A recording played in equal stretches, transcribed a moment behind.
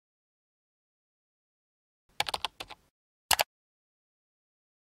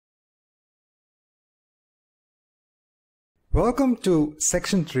Welcome to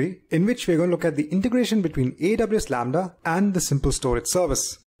section 3, in which we're going to look at the integration between AWS Lambda and the Simple Storage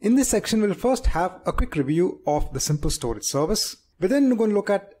Service. In this section, we'll first have a quick review of the Simple Storage Service. We're then going to look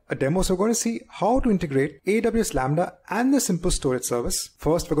at a demo. So we're going to see how to integrate AWS Lambda and the Simple Storage Service.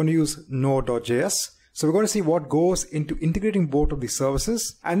 First, we're going to use Node.js. So we're going to see what goes into integrating both of these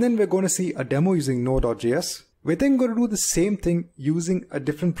services. And then we're going to see a demo using Node.js. We're then going to do the same thing using a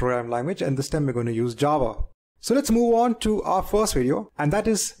different programming language, and this time we're going to use Java. So let's move on to our first video, and that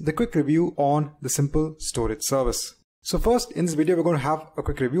is the quick review on the Simple Storage Service. So first, in this video, we're going to have a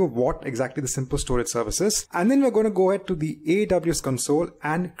quick review of what exactly the Simple Storage Service is, and then we're going to go ahead to the AWS console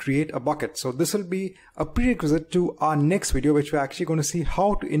and create a bucket. So this will be a prerequisite to our next video, which we're actually going to see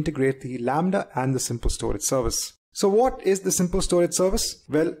how to integrate the Lambda and the Simple Storage Service. So what is the Simple Storage Service?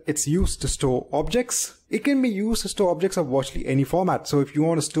 Well, it's used to store objects. It can be used to store objects of virtually any format. So if you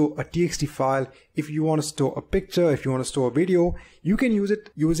want to store a TXT file, if you want to store a picture, if you want to store a video, you can use it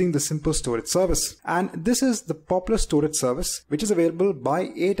using the Simple Storage Service. And this is the popular storage service which is available by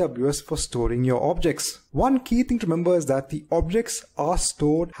AWS for storing your objects. One key thing to remember is that the objects are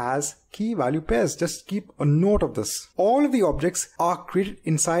stored as key value pairs. Just keep a note of this. All of the objects are created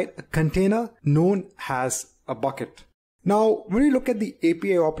inside a container known as a bucket. Now, when you look at the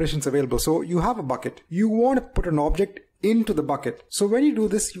API operations available, so you have a bucket, you want to put an object into the bucket. So when you do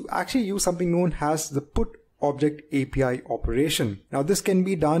this, you actually use something known as the put object API operation. Now, this can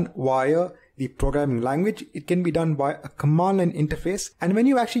be done via the programming language. It can be done by a command line interface. And when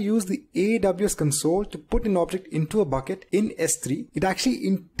you actually use the AWS console to put an object into a bucket in S3, it actually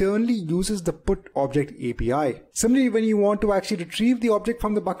internally uses the put object API. Similarly, when you want to actually retrieve the object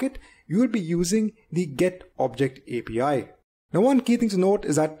from the bucket, you will be using the get object API. Now, one key thing to note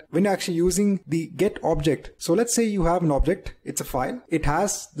is that when you're actually using the get object, so let's say you have an object, it's a file, it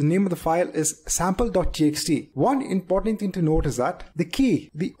has the name of the file is sample.txt. One important thing to note is that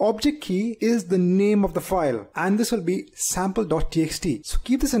the object key is the name of the file, and this will be sample.txt. So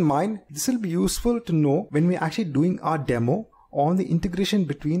keep this in mind. This will be useful to know when we're actually doing our demo on the integration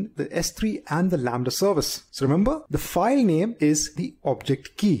between the S3 and the Lambda service. So remember, the file name is the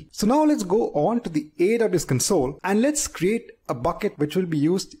object key. So now let's go on to the AWS console and let's create a bucket which will be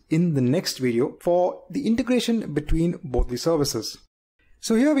used in the next video for the integration between both the services.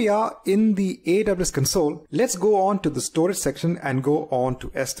 So here we are in the AWS console. Let's go on to the storage section and go on to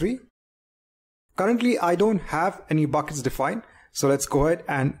S3. Currently, I don't have any buckets defined. So let's go ahead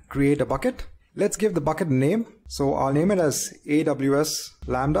and create a bucket. Let's give the bucket a name. So I'll name it as AWS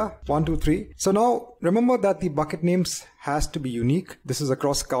Lambda 123. So now remember that the bucket names has to be unique. This is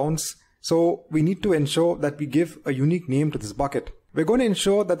across accounts. So we need to ensure that we give a unique name to this bucket. We're going to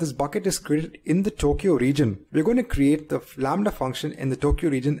ensure that this bucket is created in the Tokyo region. We're going to create the Lambda function in the Tokyo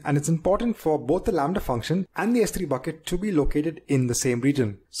region, and it's important for both the Lambda function and the S3 bucket to be located in the same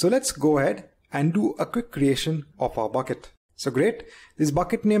region. So let's go ahead and do a quick creation of our bucket. So great, this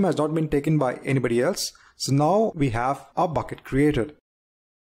bucket name has not been taken by anybody else. So now we have our bucket created.